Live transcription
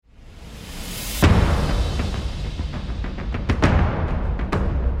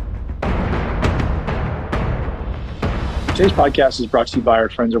Today's podcast is brought to you by our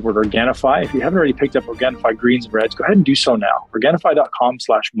friends over at Organifi. If you haven't already picked up Organifi greens and reds, go ahead and do so now.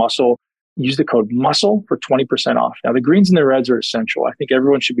 Organifi.com/muscle. Use the code MUSCLE for 20% off. Now, the greens and the reds are essential. I think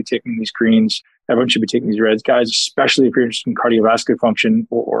everyone should be taking these greens. Everyone should be taking these reds. Guys, especially if you're interested in cardiovascular function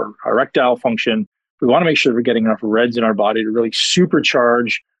or erectile function, we want to make sure we're getting enough reds in our body to really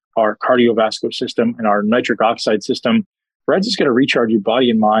supercharge our cardiovascular system and our nitric oxide system. Reds is going to recharge your body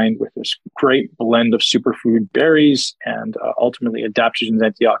and mind with this great blend of superfood berries and ultimately adaptogens,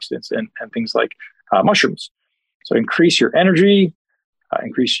 antioxidants, and things like mushrooms. So increase your energy,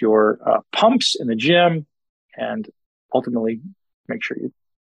 increase your pumps in the gym, and ultimately make sure you're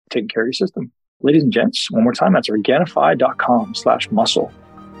taking care of your system. Ladies and gents, one more time, that's Organifi.com/muscle.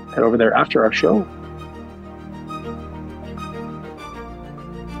 Head over there after our show.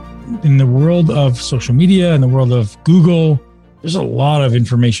 In the world of social media, in the world of Google, there's a lot of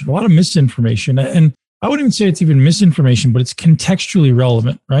information, a lot of misinformation. And I wouldn't even say it's even misinformation, but it's contextually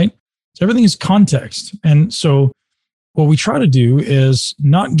relevant, right? So everything is context. And so what we try to do is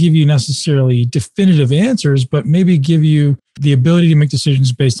not give you necessarily definitive answers, but maybe give you the ability to make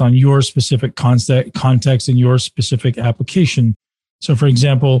decisions based on your specific context and your specific application. So for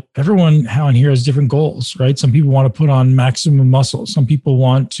example, everyone on here has different goals, right? Some people want to put on maximum muscle. Some people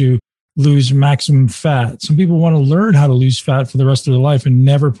want to lose maximum fat. Some people want to learn how to lose fat for the rest of their life and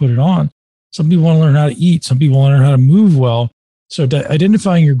never put it on. Some people want to learn how to eat. Some people want to learn how to move well. So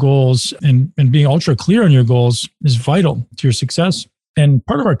identifying your goals and being ultra clear on your goals is vital to your success. And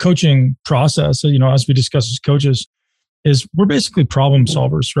part of our coaching process, as we discuss as coaches, is we're basically problem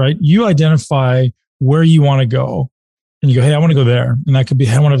solvers, right? You identify where you want to go and you go, hey, I want to go there. And that could be,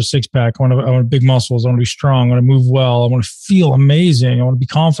 hey, I want to have a six pack. I want big muscles. I want to be strong. I want to move well. I want to feel amazing. I want to be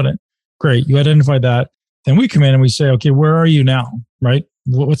confident. Great. You identify that. Then we come in and we say, okay, where are you now? Right?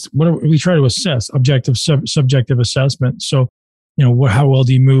 What we try to assess? Objective, subjective assessment. So, how well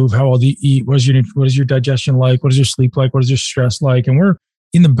do you move? How well do you eat? What is your digestion like? What is your sleep like? What is your stress like? And we're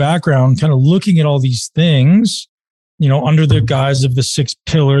in the background kind of looking at all these things, under the guise of the 6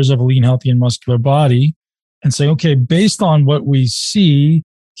 pillars of a lean, healthy, and muscular body and saying, okay, based on what we see,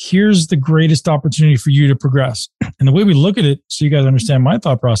 here's the greatest opportunity for you to progress. And the way we look at it, so you guys understand my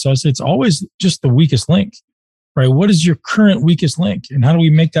thought process, it's always just the weakest link, right? What is your current weakest link? And how do we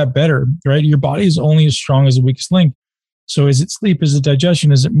make that better, right? Your body is only as strong as the weakest link. So is it sleep? Is it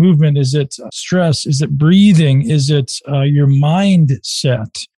digestion? Is it movement? Is it stress? Is it breathing? Is it your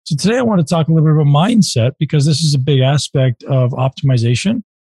mindset? So today I want to talk a little bit about mindset because this is a big aspect of optimization.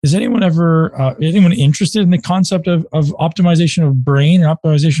 Is anyone interested in the concept of optimization of brain and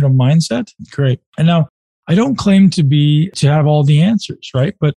optimization of mindset? Great. And now I don't claim to have all the answers,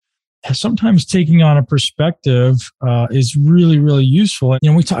 right? But sometimes taking on a perspective is really, really useful.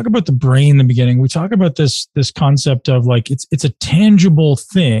 And, we talk about the brain in the beginning. We talk about this concept of like, it's a tangible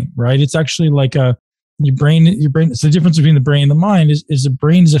thing, right? It's actually like your brain. It's the difference between the brain and the mind is the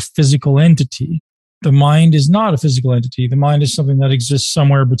brain is a physical entity. The mind is not a physical entity. The mind is something that exists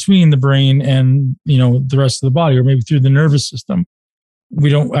somewhere between the brain and, the rest of the body, or maybe through the nervous system. We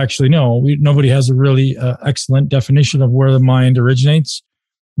don't actually know. Nobody has a really excellent definition of where the mind originates.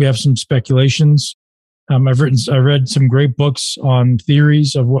 We have some speculations. I've read some great books on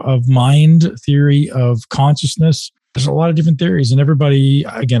theories of mind, theory of consciousness. There's a lot of different theories, and everybody,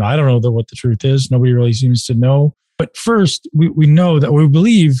 again, I don't know what the truth is. Nobody really seems to know. But first, we know that we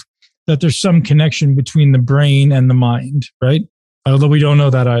believe that there's some connection between the brain and the mind, right? Although we don't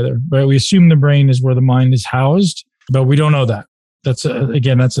know that either, right? We assume the brain is where the mind is housed, but we don't know that. That's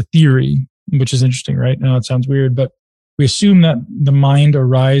a theory, which is interesting, right? Now it sounds weird, but we assume that the mind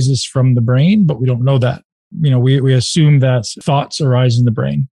arises from the brain, but we don't know that. We assume that thoughts arise in the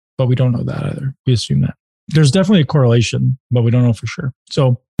brain, but we don't know that either. We assume that. There's definitely a correlation, but we don't know for sure.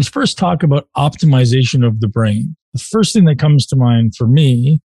 So let's first talk about optimization of the brain. The first thing that comes to mind for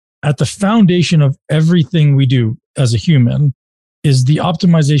me, at the foundation of everything we do as a human, is the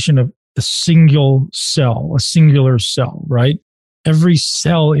optimization of a singular cell, right? Every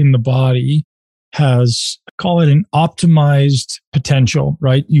cell in the body has, call it an optimized potential,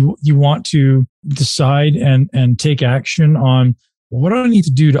 right? You want to decide and take action on what do I need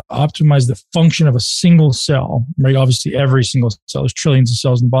to do to optimize the function of a single cell, right? Obviously, every single cell, there's trillions of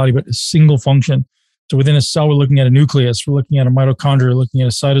cells in the body, but a single function. So within a cell, we're looking at a nucleus, we're looking at a mitochondria, we're looking at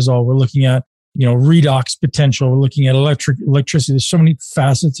a cytosol, we're looking at, redox potential, we're looking at electricity. There's so many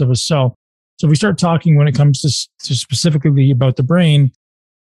facets of a cell. So if we start talking when it comes to specifically about the brain,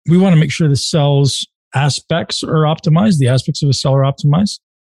 we want to make sure the cell's aspects are optimized, the aspects of a cell are optimized,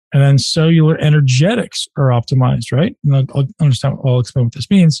 and then cellular energetics are optimized, right? And I'll explain what this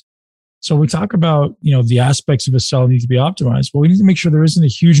means. So we talk about, the aspects of a cell need to be optimized. Well, we need to make sure there isn't a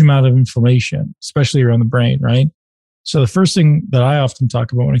huge amount of inflammation, especially around the brain, right? So the first thing that I often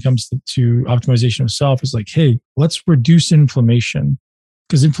talk about when it comes to optimization of self is like, hey, let's reduce inflammation,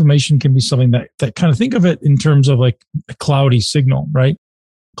 because inflammation can be something that kind of, think of it in terms of like a cloudy signal, right?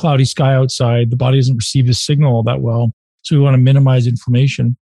 Cloudy sky outside, the body doesn't receive the signal all that well. So we want to minimize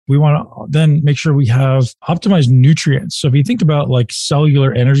inflammation. We want to then make sure we have optimized nutrients. So if you think about like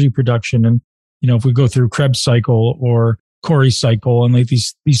cellular energy production, and if we go through Krebs cycle or Cori cycle and like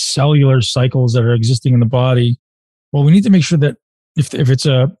these cellular cycles that are existing in the body, well, we need to make sure that if it's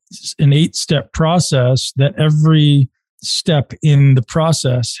an 8-step process, that every step in the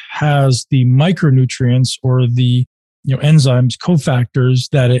process has the micronutrients or the enzymes, cofactors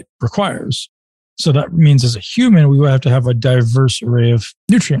that it requires. So that means as a human, we would have to have a diverse array of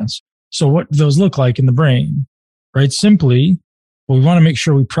nutrients. So what do those look like in the brain, right? Simply, well, we want to make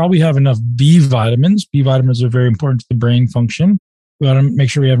sure we probably have enough B vitamins. B vitamins are very important to the brain function. We want to make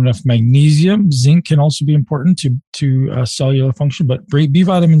sure we have enough magnesium. Zinc can also be important to cellular function, but B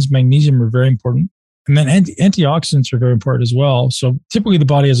vitamins, magnesium are very important. And then antioxidants are very important as well. So typically the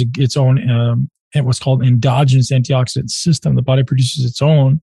body has its own what's called endogenous antioxidant system. The body produces its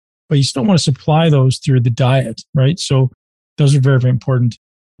own, but you still want to supply those through the diet, right? So those are very, very important.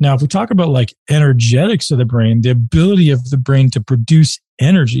 Now, if we talk about like energetics of the brain, the ability of the brain to produce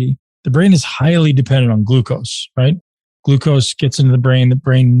energy, the brain is highly dependent on glucose, right? Glucose gets into the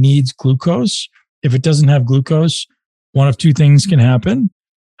brain needs glucose. If it doesn't have glucose, one of two things can happen.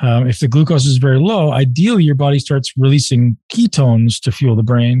 If the glucose is very low, ideally your body starts releasing ketones to fuel the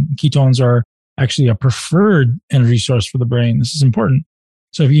brain. Ketones are actually a preferred energy source for the brain. This is important.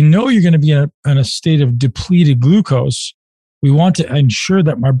 So if you're going to be in a state of depleted glucose, we want to ensure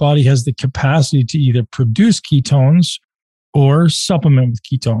that our body has the capacity to either produce ketones or supplement with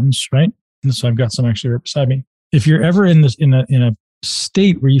ketones, right? And so I've got some actually right beside me. If you're ever in a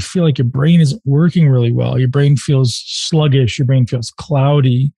state where you feel like your brain isn't working really well, your brain feels sluggish, your brain feels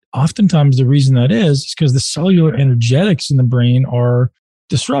cloudy, oftentimes the reason that is because the cellular energetics in the brain are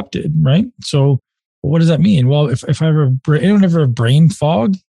disrupted, right? So what does that mean? Well, if I ever, anyone ever have brain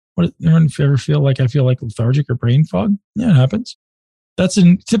fog? Anyone ever feel like lethargic or brain fog? Yeah, it happens. That's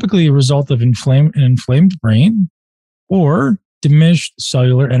typically a result of an inflamed brain or diminished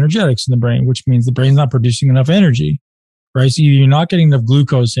cellular energetics in the brain, which means the brain's not producing enough energy, right? So either you're not getting enough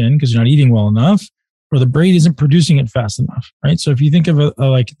glucose in because you're not eating well enough, or the brain isn't producing it fast enough, right? So if you think of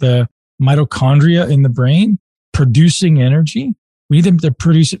like the mitochondria in the brain producing energy, we need them to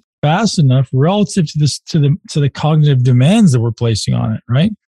produce it fast enough relative to the cognitive demands that we're placing on it,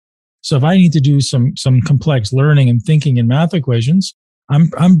 right? So if I need to do some complex learning and thinking in math equations,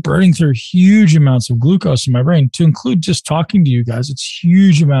 I'm burning through huge amounts of glucose in my brain. To include just talking to you guys, it's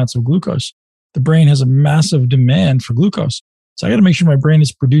huge amounts of glucose. The brain has a massive demand for glucose. So I got to make sure my brain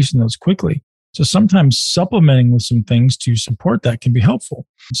is producing those quickly. So sometimes supplementing with some things to support that can be helpful.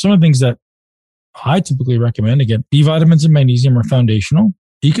 Some of the things that I typically recommend, again, B vitamins and magnesium are foundational.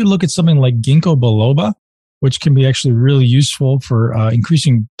 You could look at something like ginkgo biloba, which can be actually really useful for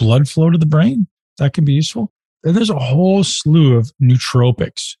increasing blood flow to the brain. That can be useful. And there's a whole slew of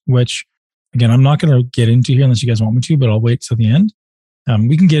nootropics, which, again, I'm not going to get into here unless you guys want me to, but I'll wait till the end.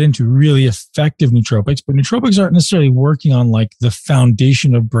 We can get into really effective nootropics, but nootropics aren't necessarily working on like the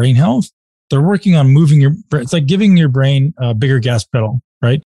foundation of brain health. They're working on moving your brain. It's like giving your brain a bigger gas pedal,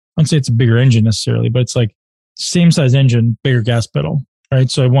 right? I wouldn't say it's a bigger engine necessarily, but it's like same size engine, bigger gas pedal,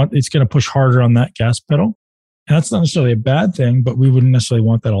 right? So it's going to push harder on that gas pedal. And that's not necessarily a bad thing, but we wouldn't necessarily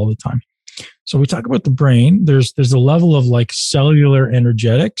want that all the time. So we talk about the brain. There's a level of like cellular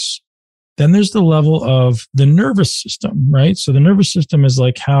energetics. Then there's the level of the nervous system, right? So the nervous system is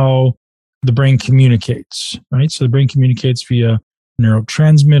like how the brain communicates, right? So the brain communicates via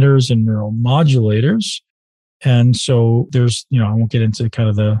neurotransmitters and neuromodulators. And so there's, I won't get into kind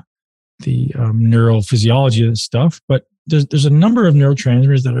of the neurophysiology of this stuff, but there's a number of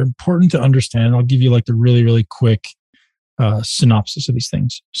neurotransmitters that are important to understand. I'll give you like the really, really quick synopsis of these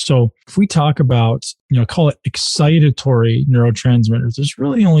things. So if we talk about, call it excitatory neurotransmitters, there's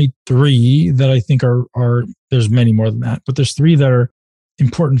really only 3 that I think are there's many more than that, but there's 3 that are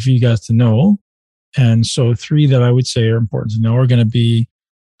important for you guys to know. And so 3 that I would say are important to know are going to be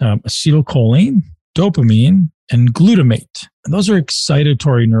acetylcholine, dopamine, and glutamate. And those are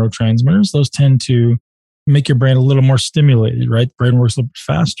excitatory neurotransmitters. Those tend to make your brain a little more stimulated, right? The brain works a little bit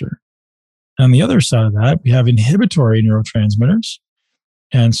faster. And on the other side of that, we have inhibitory neurotransmitters.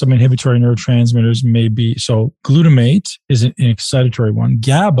 And some inhibitory neurotransmitters may be, so glutamate is an excitatory one.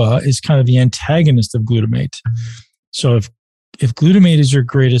 GABA is kind of the antagonist of glutamate. So if if glutamate is your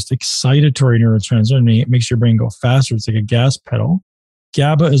greatest excitatory neurotransmitter, it makes your brain go faster. It's like a gas pedal.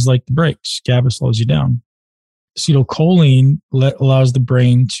 GABA is like the brakes. GABA slows you down. Acetylcholine allows the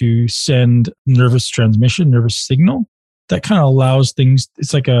brain to send nervous transmission, nervous signal. That kind of allows things,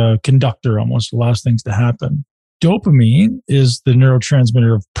 it's like a conductor almost, allows things to happen. Dopamine is the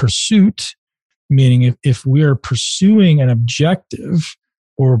neurotransmitter of pursuit, meaning if we are pursuing an objective,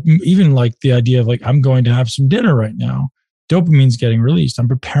 or even like the idea of like, I'm going to have some dinner right now, dopamine's getting released. I'm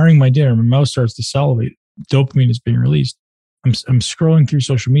preparing my dinner. My mouth starts to salivate. Dopamine is being released. I'm scrolling through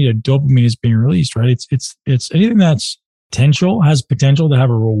social media. Dopamine is being released, right? It's anything that's has potential to have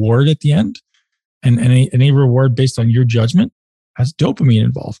a reward at the end, and any reward based on your judgment has dopamine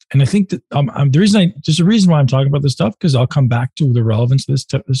involved. And I think that the reason why I'm talking about this stuff, because I'll come back to the relevance of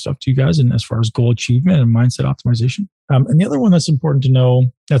this stuff to you guys, and as far as goal achievement and mindset optimization. And the other one that's important to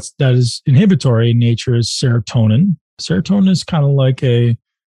know that is inhibitory in nature is serotonin. Serotonin is kind of like a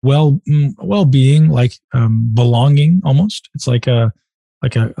well-being, like belonging almost. It's like a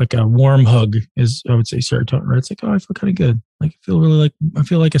warm hug is, I would say, serotonin, right? It's like, oh, I feel kind of good. Like I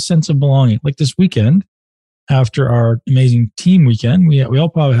feel like a sense of belonging. Like this weekend, after our amazing team weekend, we all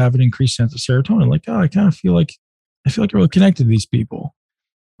probably have an increased sense of serotonin. Like, oh, I kind of feel like I'm really connected to these people,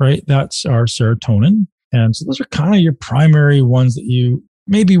 right? That's our serotonin. And so those are kind of your primary ones that you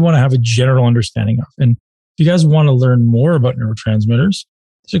maybe want to have a general understanding of. And if you guys want to learn more about neurotransmitters,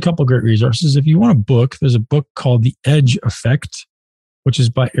 there's a couple of great resources. If you want a book, there's a book called The Edge Effect, which is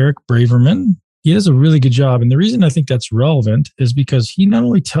by Eric Braverman. He does a really good job. And the reason I think that's relevant is because he not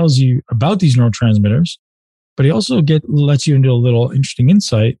only tells you about these neurotransmitters, but he also lets you into a little interesting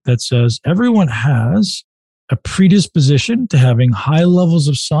insight that says everyone has a predisposition to having high levels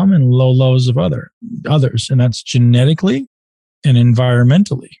of some and low levels of others. And that's genetically and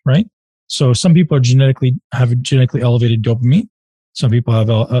environmentally, right? So some people have genetically elevated dopamine. Some people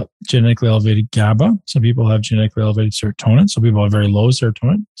have genetically elevated GABA. Some people have genetically elevated serotonin. Some people have very low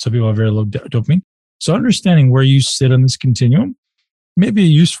serotonin. Some people have very low dopamine. So understanding where you sit on this continuum may be a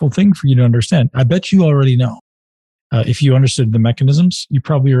useful thing for you to understand. I bet you already know. If you understood the mechanisms, you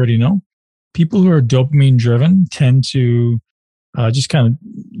probably already know. People who are dopamine driven tend to just kind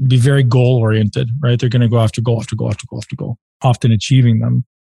of be very goal oriented, right? They're going to go after goal, after goal, after goal, after goal, often achieving them.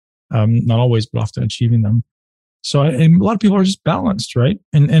 Not always, but often achieving them. So a lot of people are just balanced, right?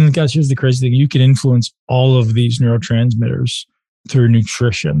 And guys, here's the crazy thing. You can influence all of these neurotransmitters through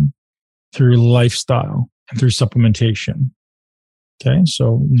nutrition, through lifestyle, and through supplementation. Okay,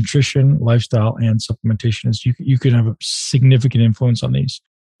 so nutrition, lifestyle, and supplementation is you can have a significant influence on these.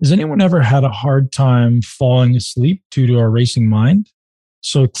 Has anyone ever had a hard time falling asleep due to a racing mind?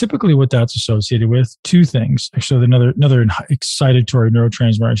 So typically what that's associated with, two things. Actually, another excitatory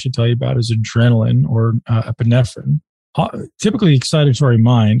neurotransmitter I should tell you about is adrenaline or epinephrine. Typically, excitatory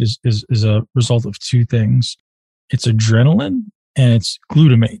mind is a result of two things. It's adrenaline and it's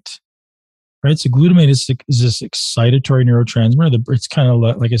glutamate, right? So glutamate is this excitatory neurotransmitter. It's kind of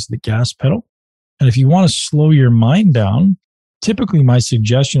like it's the gas pedal. And if you want to slow your mind down, typically my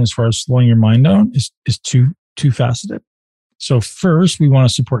suggestion as far as slowing your mind down is two-faceted. So first, we want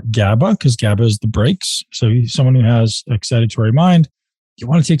to support GABA because GABA is the brakes. So someone who has excitatory mind, you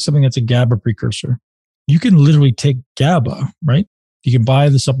want to take something that's a GABA precursor. You can literally take GABA, right? You can buy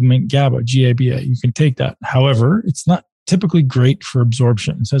the supplement GABA, GABA. You can take that. However, it's not typically great for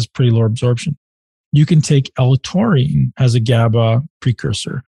absorption. It has pretty low absorption. You can take L-taurine as a GABA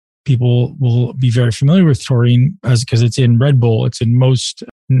precursor. People will be very familiar with taurine because it's in Red Bull. It's in most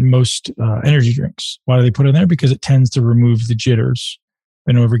energy drinks. Why do they put it in there? Because it tends to remove the jitters.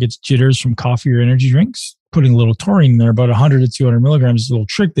 If anyone ever gets jitters from coffee or energy drinks, putting a little taurine in there, about 100 to 200 milligrams, is a little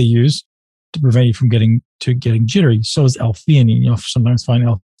trick they use to prevent you from getting jittery. So is L-theanine. You'll sometimes find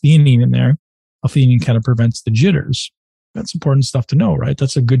L-theanine in there. L-theanine kind of prevents the jitters. That's important stuff to know, right?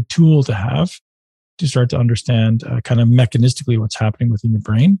 That's a good tool to have to start to understand kind of mechanistically what's happening within your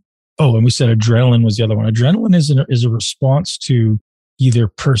brain. Oh, and we said adrenaline was the other one. Adrenaline is a response to either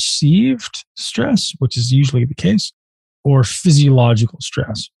perceived stress, which is usually the case, or physiological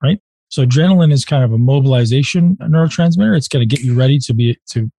stress, right? So adrenaline is kind of a mobilization neurotransmitter. It's going to get you ready to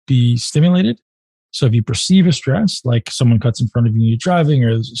be stimulated. So if you perceive a stress, like someone cuts in front of you, you're driving,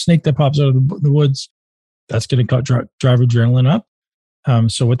 or there's a snake that pops out of the woods, that's going to drive adrenaline up.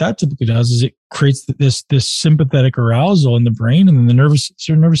 So what that typically does is it creates this sympathetic arousal in the brain, and then the nervous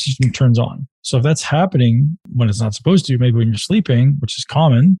system turns on. So if that's happening when it's not supposed to, maybe when you're sleeping, which is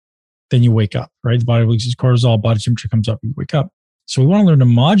common, then you wake up, right? The body releases cortisol, body temperature comes up, you wake up. So we want to learn to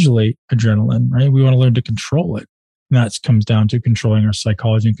modulate adrenaline, right? We want to learn to control it. And that comes down to controlling our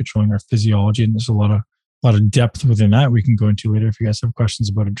psychology and controlling our physiology. And there's a lot of a lot of depth within that we can go into later if you guys have questions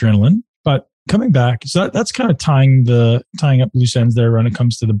about adrenaline. But coming back, so that's kind of tying up loose ends there when it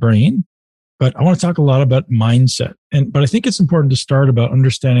comes to the brain. But I want to talk a lot about mindset. But I think it's important to start about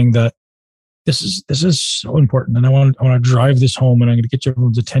understanding that this is so important. And I want to drive this home, and I'm going to get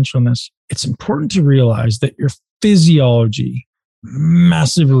everyone's attention on this. It's important to realize that your physiology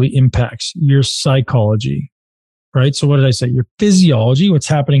massively impacts your psychology, right? So what did I say? Your physiology, what's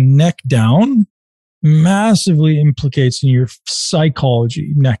happening neck down, massively implicates in your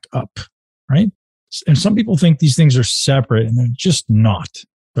psychology neck up, right? And some people think these things are separate, and they're just not,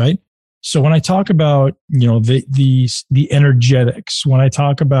 right? So when I talk about, the energetics, when I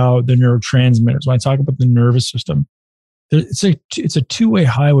talk about the neurotransmitters, when I talk about the nervous system, it's a two-way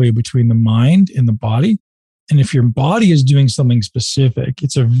highway between the mind and the body. And if your body is doing something specific,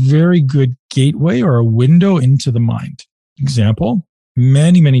 it's a very good gateway or a window into the mind. Example,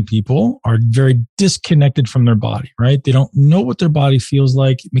 many people are very disconnected from their body, right? They don't know what their body feels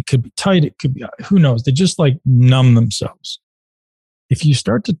like. It could be tight. It could be, who knows? They just numb themselves. If you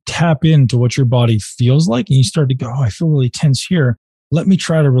start to tap into what your body feels like and you start to go, oh, I feel really tense here. Let me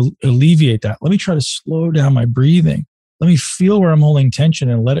try to alleviate that. Let me try to slow down my breathing. Let me feel where I'm holding tension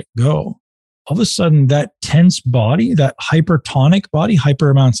and let it go. All of a sudden, that tense body, that hypertonic body, hyper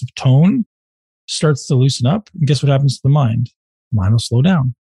amounts of tone, starts to loosen up. And guess what happens to the mind? The mind will slow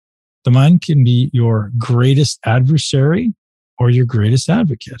down. The mind can be your greatest adversary or your greatest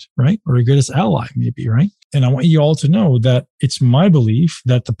advocate, right? Or your greatest ally, maybe, right? And I want you all to know that it's my belief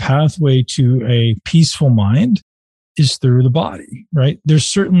that the pathway to a peaceful mind is through the body, right? There's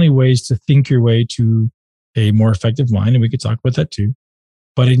certainly ways to think your way to a more effective mind, and we could talk about that too.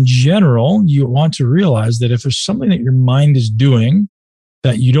 But in general, you want to realize that if there's something that your mind is doing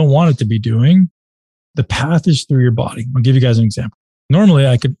that you don't want it to be doing, the path is through your body. I'll give you guys an example. Normally,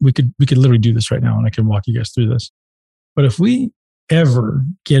 we could literally do this right now, and I can walk you guys through this. But if we ever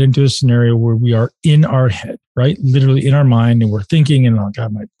get into a scenario where we are in our head, right? Literally in our mind, and we're thinking, and oh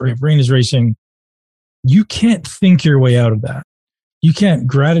God, my brain is racing. You can't think your way out of that. You can't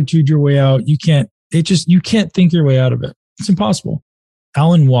gratitude your way out. You can't think your way out of it. It's impossible.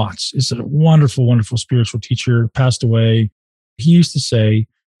 Alan Watts is a wonderful, wonderful spiritual teacher, passed away. He used to say,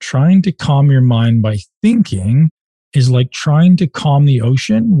 trying to calm your mind by thinking is like trying to calm the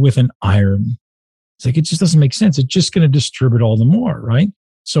ocean with an iron. It's like, it just doesn't make sense. It's just going to disturb it all the more, right?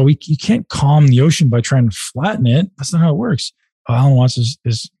 So you can't calm the ocean by trying to flatten it. That's not how it works. Alan Watts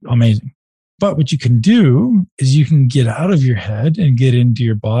is amazing. But what you can do is you can get out of your head and get into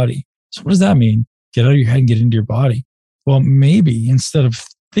your body. So what does that mean? Get out of your head and get into your body. Well, maybe instead of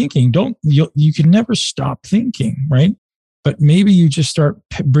thinking, you can never stop thinking, right? But maybe you just start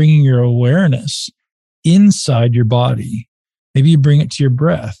bringing your awareness inside your body. Maybe you bring it to your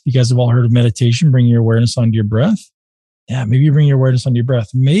breath. You guys have all heard of meditation, bringing your awareness onto your breath. Yeah, maybe you bring your awareness onto your breath.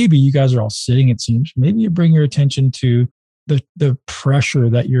 Maybe you guys are all sitting, it seems. Maybe you bring your attention to the pressure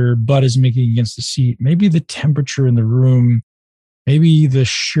that your butt is making against the seat. Maybe the temperature in the room. Maybe the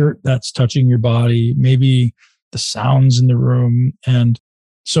shirt that's touching your body. Maybe the sounds in the room. And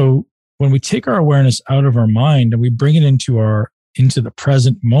so when we take our awareness out of our mind and we bring it into the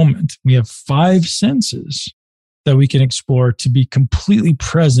present moment, we have 5 senses that we can explore to be completely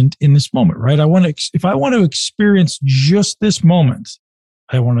present in this moment, right? If I want to experience just this moment,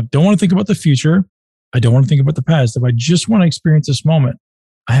 don't want to think about the future. I don't want to think about the past. If I just want to experience this moment,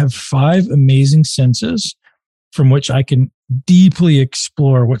 I have 5 amazing senses from which I can deeply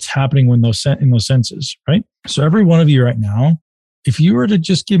explore what's happening in those senses, right? So every one of you right now, if you were to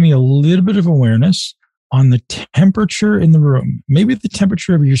just give me a little bit of awareness on the temperature in the room, maybe the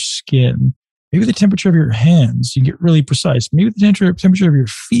temperature of your skin, maybe the temperature of your hands, you get really precise, maybe the temperature of your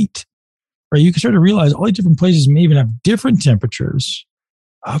feet, right? You can start to realize all the different places may even have different temperatures.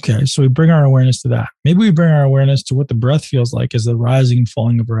 Okay, so we bring our awareness to that. Maybe we bring our awareness to what the breath feels like as the rising and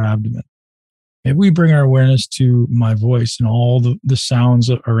falling of our abdomen. Maybe we bring our awareness to my voice and all the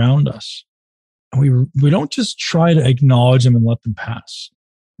sounds around us. And we don't just try to acknowledge them and let them pass.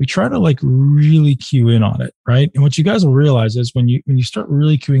 We try to really cue in on it, right? And what you guys will realize is when you start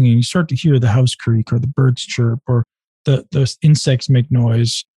really cueing in, you start to hear the house creak or the birds chirp or the insects make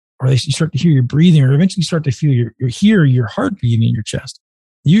noise, or you start to hear your breathing, or eventually you start to feel your heart beating in your chest.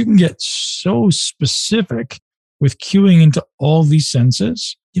 You can get so specific with cueing into all these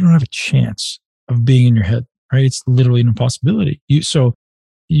senses, you don't have a chance of being in your head, right? It's literally an impossibility. So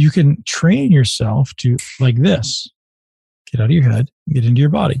you can train yourself to, like this, get out of your head, get into your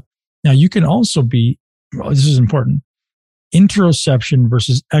body. Now you can also this is important, interoception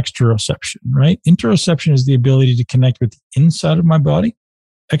versus exteroception, right? Interoception is the ability to connect with the inside of my body.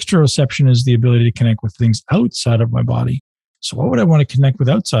 Exteroception is the ability to connect with things outside of my body. So what would I want to connect with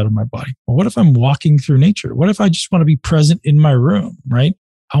outside of my body? Well, what if I'm walking through nature? What if I just want to be present in my room, right?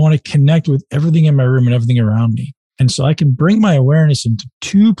 I want to connect with everything in my room and everything around me. And so I can bring my awareness into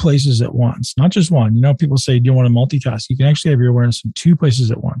two places at once, not just one. You know, people say, do you want to multitask? You can actually have your awareness in two places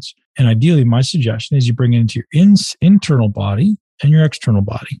at once. And ideally, my suggestion is you bring it into your internal body and your external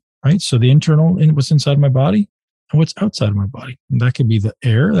body, right? So the internal, what's inside my body, and what's outside of my body. And that could be the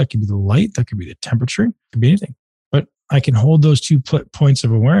air, that could be the light, that could be the temperature, it could be anything. But I can hold those 2 points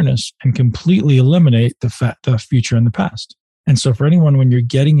of awareness and completely eliminate the future and the past. And so for anyone, when you're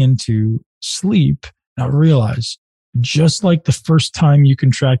getting into sleep, now realize, just like the first time you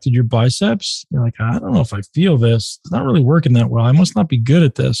contracted your biceps, you're like, I don't know if I feel this. It's not really working that well. I must not be good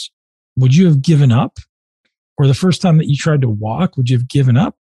at this. Would you have given up? Or the first time that you tried to walk, would you have given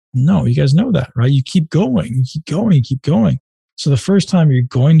up? No, you guys know that, right? You keep going, you keep going, you keep going. So the first time you're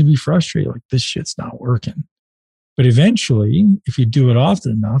going to be frustrated, like this shit's not working. But eventually, if you do it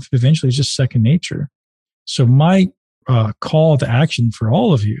often enough, eventually it's just second nature. So my call to action for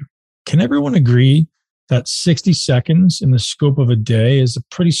all of you, can everyone agree that 60 seconds in the scope of a day is a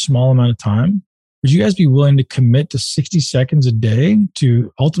pretty small amount of time? Would you guys be willing to commit to 60 seconds a day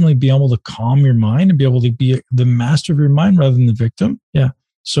to ultimately be able to calm your mind and be able to be the master of your mind rather than the victim? Yeah.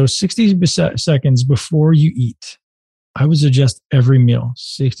 So 60 seconds before you eat. I would suggest every meal,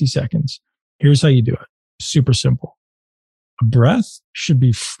 60 seconds. Here's how you do it. Super simple. A breath should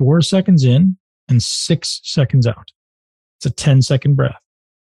be 4 seconds in and 6 seconds out. It's a 10-second breath.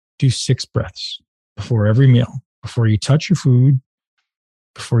 Do 6 breaths before every meal, before you touch your food,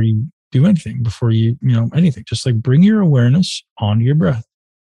 before you do anything, before you anything. Just like bring your awareness onto your breath.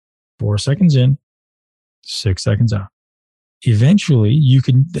 4 seconds in, 6 seconds out. Eventually you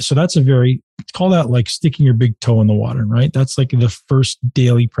can, so that's call that like sticking your big toe in the water, right? That's like the first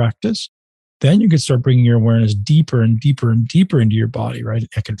daily practice. Then you can start bringing your awareness deeper and deeper and deeper into your body, right?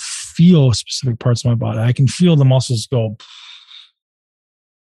 I can feel specific parts of my body. I can feel the muscles go.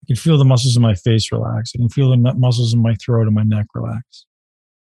 I can feel the muscles in my face relax. I can feel the muscles in my throat and my neck relax,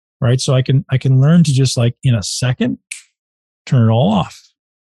 right? So I can learn to just like in a second, turn it all off.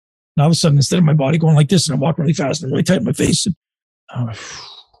 Now all of a sudden, instead of my body going like this and I walk really fast and I'm really tight in my face,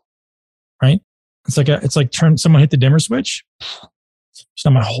 right? It's like someone hit the dimmer switch. So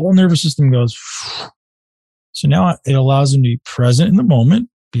now my whole nervous system goes. So now it allows them to be present in the moment,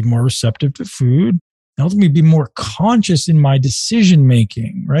 be more receptive to food, and ultimately be more conscious in my decision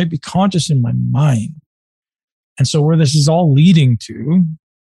making, right? Be conscious in my mind. And so where this is all leading to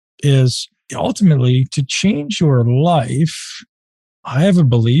is ultimately to change your life. I have a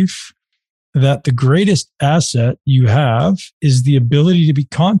belief that the greatest asset you have is the ability to be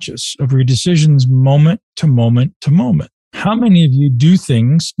conscious of your decisions moment to moment to moment. How many of you do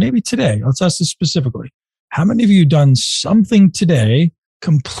things, maybe today, let's ask this specifically. How many of you done something today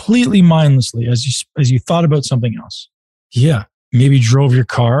completely mindlessly as you thought about something else? Yeah, maybe drove your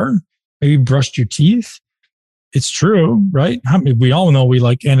car, maybe brushed your teeth. It's true, right? We all know we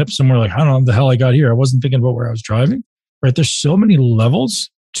like end up somewhere like, I don't know what the hell I got here. I wasn't thinking about where I was driving, right? There's so many levels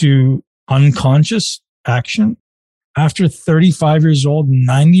to unconscious action. After 35 years old,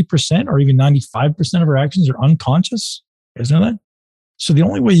 90% or even 95% of our actions are unconscious. You guys know that? So the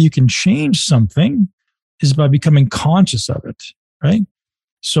only way you can change something is by becoming conscious of it, right?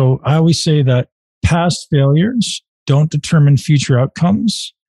 So I always say that past failures don't determine future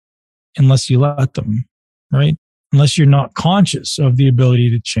outcomes unless you let them, right? Unless you're not conscious of the ability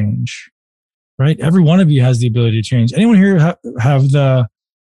to change, right? Every one of you has the ability to change. Anyone here have the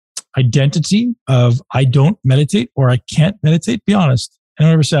identity of I don't meditate or I can't meditate? Be honest.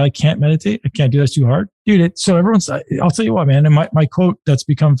 Anyone ever say I can't meditate? I can't do that. It's too hard. Dude, I'll tell you what, man. And my quote that's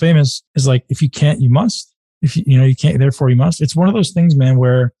become famous is like, if you can't, you must. If you can't, therefore you must. It's one of those things, man,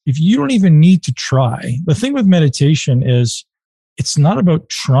 where if you don't even need to try, the thing with meditation is it's not about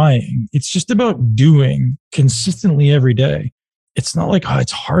trying. It's just about doing consistently every day. It's not like,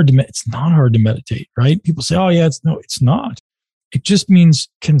 it's hard to, it's not hard to meditate, right? People say, it's not. It just means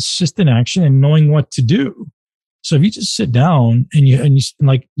consistent action and knowing what to do. So if you just sit down and you're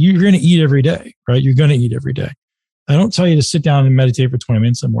going to eat every day, right? You're going to eat every day. I don't tell you to sit down and meditate for 20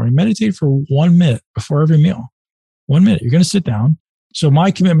 minutes in the morning. Meditate for 1 minute before every meal. 1 minute. You're going to sit down. So my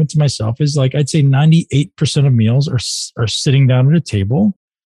commitment to myself is like, I'd say 98% of meals are sitting down at a table.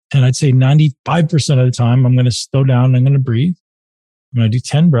 And I'd say 95% of the time, I'm going to slow down and I'm going to breathe. I'm going to do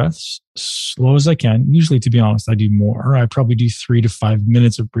 10 breaths, slow as I can. Usually, to be honest, I do more. I probably do 3 to 5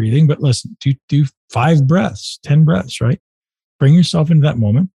 minutes of breathing. But listen, do 5 breaths, 10 breaths, right? Bring yourself into that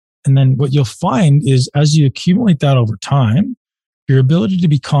moment. And then what you'll find is as you accumulate that over time, your ability to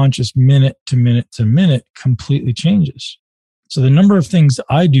be conscious minute to minute to minute completely changes. So the number of things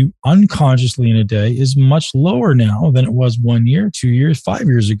I do unconsciously in a day is much lower now than it was 1 year, 2 years, 5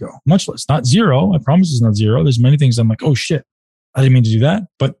 years ago. Much less. Not zero. I promise it's not zero. There's many things I'm like, oh shit, I didn't mean to do that.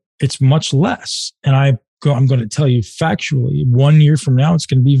 But it's much less. And I'm going to tell you factually, 1 year from now, it's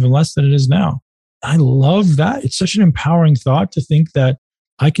going to be even less than it is now. I love that. It's such an empowering thought to think that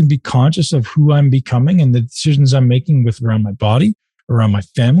I can be conscious of who I'm becoming and the decisions I'm making with around my body, around my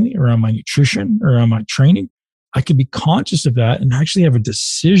family, around my nutrition, around my training. I can be conscious of that and actually have a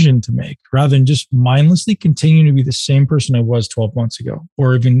decision to make rather than just mindlessly continue to be the same person I was 12 months ago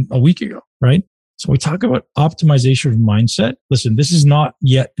or even a week ago, right? So we talk about optimization of mindset. Listen, this is not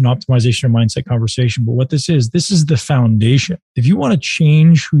yet an optimization of mindset conversation, but what this is the foundation. If you want to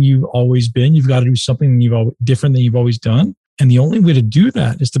change who you've always been, you've got to do something different than you've always done. And the only way to do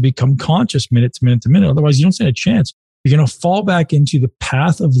that is to become conscious minute to minute to minute. Otherwise, you don't stand a chance. You're going to fall back into the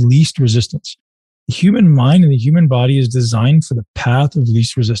path of least resistance. The human mind and the human body is designed for the path of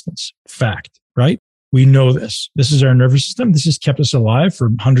least resistance. Fact, right? We know this. This is our nervous system. This has kept us alive for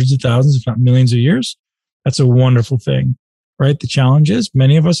hundreds of thousands, if not millions of years. That's a wonderful thing, right? The challenge is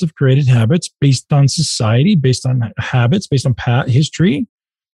many of us have created habits based on society, based on habits, based on history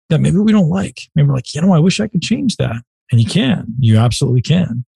that maybe we don't like. Maybe we're like, I wish I could change that. And you can. You absolutely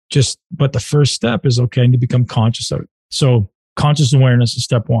can. But the first step is, okay, I need to become conscious of it. So conscious awareness is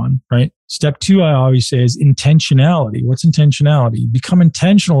step one, right? Step two, I always say, is intentionality. What's intentionality? Become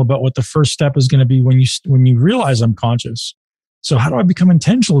intentional about what the first step is going to be when you realize I'm conscious. So how do I become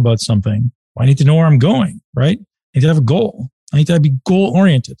intentional about something? Well, I need to know where I'm going, right? I need to have a goal. I need to be goal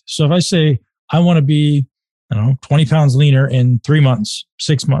oriented. So if I say I want to be, 20 pounds leaner in 3 months,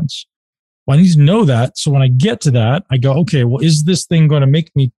 6 months, well, I need to know that. So when I get to that, I go, okay, well, is this thing going to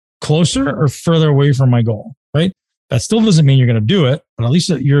make me closer or further away from my goal, right? That still doesn't mean you're going to do it, but at least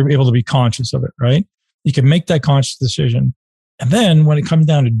you're able to be conscious of it, right? You can make that conscious decision. And then when it comes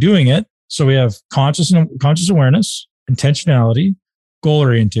down to doing it, so we have conscious awareness, intentionality, goal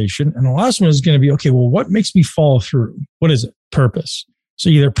orientation. And the last one is going to be, okay, well, what makes me follow through? What is it? Purpose. So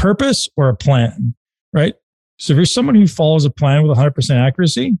either purpose or a plan, right? So if you're someone who follows a plan with 100%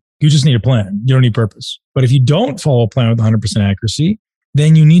 accuracy, you just need a plan. You don't need purpose. But if you don't follow a plan with 100% accuracy,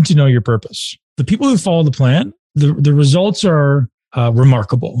 then you need to know your purpose. The people who follow the plan, the results are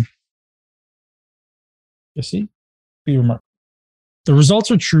remarkable. You see? Be remarkable. The results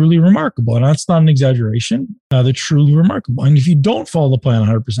are truly remarkable. And that's not an exaggeration. They're truly remarkable. And if you don't follow the plan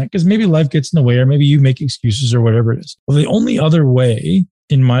 100%, because maybe life gets in the way or maybe you make excuses or whatever it is. Well, the only other way,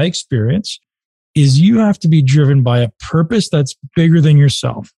 in my experience, is you have to be driven by a purpose that's bigger than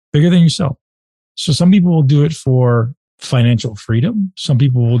yourself. So some people will do it for financial freedom. Some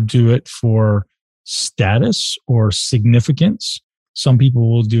people will do it for status or significance. Some people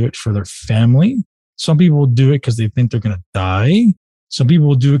will do it for their family. Some people will do it because they think they're going to die. Some people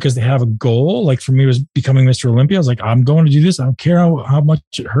will do it because they have a goal. Like for me, it was becoming Mr. Olympia. I was like, I'm going to do this. I don't care how much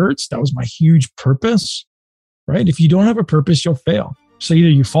it hurts. That was my huge purpose, right? If you don't have a purpose, you'll fail. So either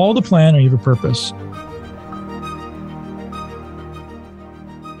you follow the plan or you have a purpose.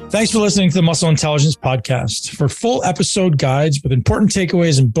 Thanks for listening to the Muscle Intelligence Podcast. For full episode guides with important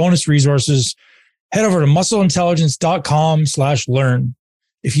takeaways and bonus resources, head over to muscleintelligence.com/learn.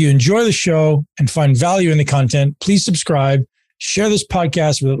 If you enjoy the show and find value in the content, please subscribe, share this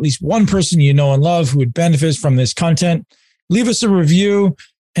podcast with at least one person you know and love who would benefit from this content. Leave us a review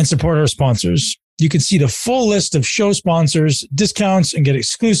and support our sponsors. You can see the full list of show sponsors, discounts, and get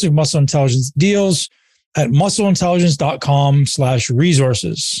exclusive Muscle Intelligence deals at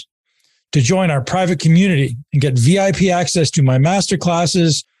muscleintelligence.com/resources. To join our private community and get VIP access to my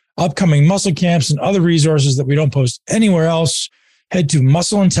masterclasses, upcoming muscle camps, and other resources that we don't post anywhere else, head to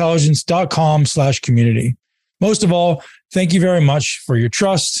muscleintelligence.com/community. Most of all, thank you very much for your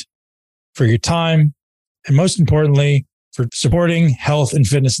trust, for your time, and most importantly, for supporting health and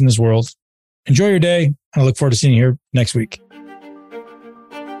fitness in this world. Enjoy your day, and I look forward to seeing you here next week.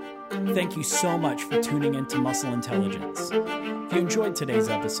 Thank you so much for tuning into Muscle Intelligence. If you enjoyed today's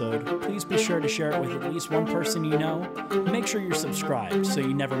episode, please be sure to share it with at least one person you know. Make sure you're subscribed so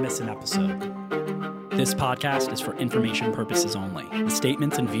you never miss an episode. This podcast is for information purposes only. The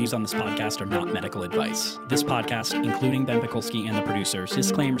statements and views on this podcast are not medical advice. This podcast, including Ben Pekulski and the producers,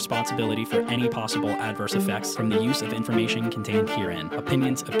 disclaim responsibility for any possible adverse effects from the use of information contained herein.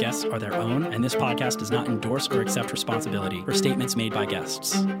 Opinions of guests are their own, and this podcast does not endorse or accept responsibility for statements made by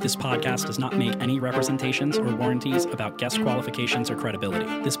guests. This podcast does not make any representations or warranties about guest qualifications or credibility.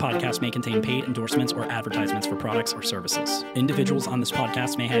 This podcast may contain paid endorsements or advertisements for products or services. Individuals on this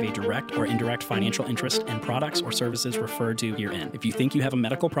podcast may have a direct or indirect financial interest interest in products or services referred to herein. If you think you have a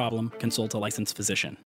medical problem, consult a licensed physician.